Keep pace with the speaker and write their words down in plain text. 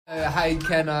Hi,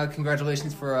 Ken.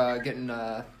 Congratulations for getting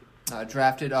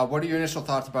drafted. What are your initial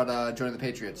thoughts about joining the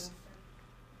Patriots?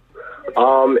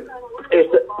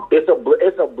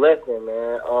 It's a blessing,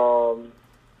 man.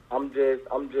 I'm just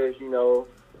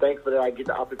thankful that I get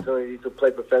the opportunity to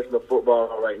play professional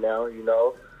football right now.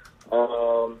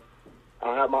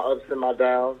 I have my ups and my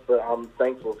downs, but I'm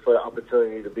thankful for the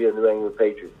opportunity to be a New England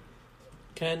Patriot.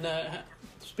 Ken,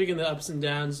 speaking of the ups and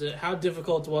downs, how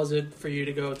difficult was it for you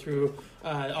to go through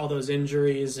all those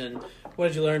injuries, and what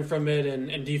did you learn from it,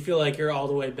 and do you feel like you're all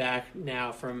the way back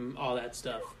now from all that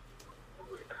stuff?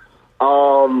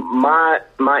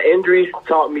 My injuries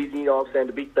taught me,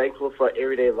 to be thankful for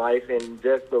everyday life and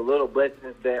just the little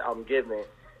blessings that I'm given,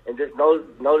 and just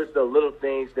notice the little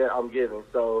things that I'm given.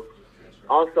 So, it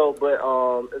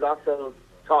also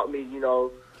taught me,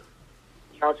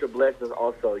 count your blessings.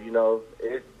 Also,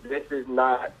 this is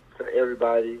not for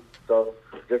everybody, so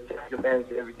just take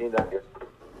advantage of everything that is.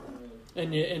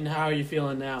 And how are you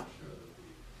feeling now?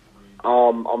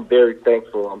 I'm very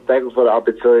thankful. I'm thankful for the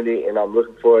opportunity, and I'm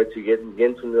looking forward to getting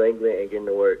to New England and getting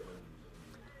to work.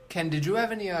 Ken, did you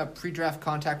have any pre-draft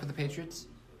contact with the Patriots?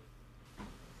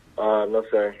 No,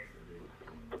 sir.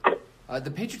 The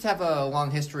Patriots have a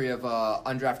long history of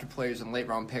undrafted players and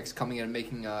late-round picks coming in and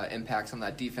making impacts on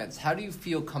that defense. How do you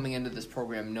feel coming into this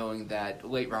program knowing that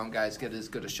late-round guys get as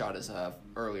good a shot as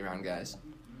early-round guys?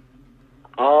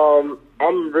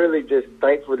 I'm really just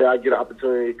thankful that I get an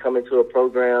opportunity to come into a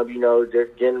program,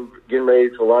 just getting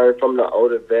ready to learn from the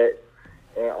older vets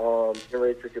and getting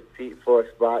ready to compete for a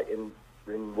spot in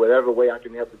whatever way I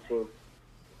can help the team.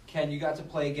 Ken, you got to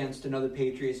play against another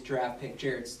Patriots draft pick,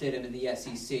 Jarrett Stidham, in the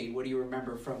SEC. What do you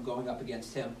remember from going up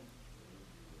against him?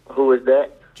 Who is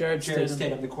that? Jarrett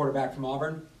Stidham, the quarterback from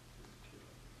Auburn.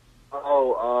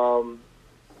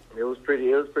 It was a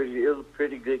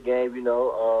pretty good game.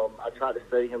 I tried to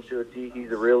study him to a T.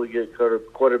 He's a really good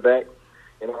quarterback,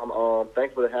 and I'm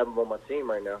thankful to have him on my team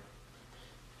right now.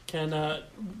 Ken,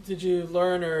 did you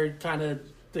learn or kind of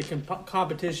the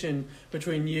competition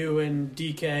between you and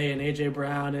DK and AJ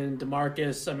Brown and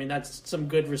DeMarcus? I mean, that's some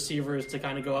good receivers to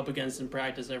kind of go up against in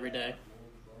practice every day.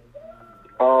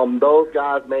 Those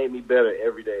guys made me better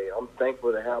every day. I'm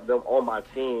thankful to have them on my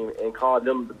team and call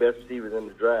them the best receivers in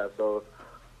the draft.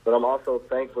 But I'm also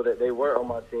thankful that they were on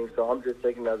my team, so I'm just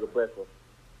taking it as a blessing.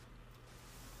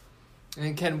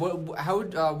 And Ken, what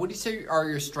do you say are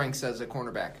your strengths as a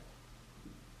cornerback?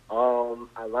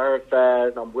 I learn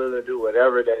fast. I'm willing to do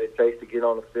whatever that it takes to get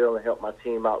on the field and help my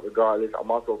team out regardless. I'm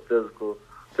also physical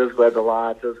at the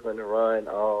line, physical in the run.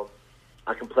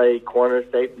 I can play corner,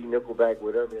 safety, nickelback,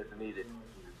 whatever is needed.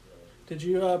 Did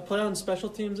you play on special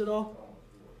teams at all?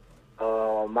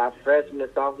 My freshman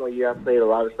and sophomore year, I played a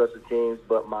lot of special teams,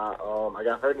 but I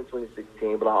got hurt in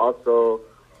 2016. But I also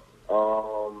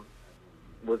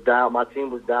was down. My team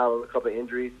was down with a couple of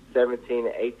injuries, 17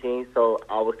 and 18, so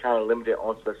I was kind of limited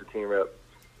on special team reps.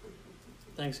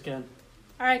 Thanks, Ken.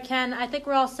 All right, Ken, I think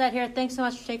we're all set here. Thanks so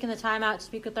much for taking the time out to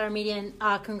speak with our media,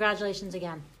 and congratulations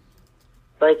again.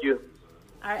 Thank you.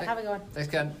 All right, have a good one.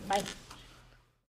 Thanks, Ken. Bye.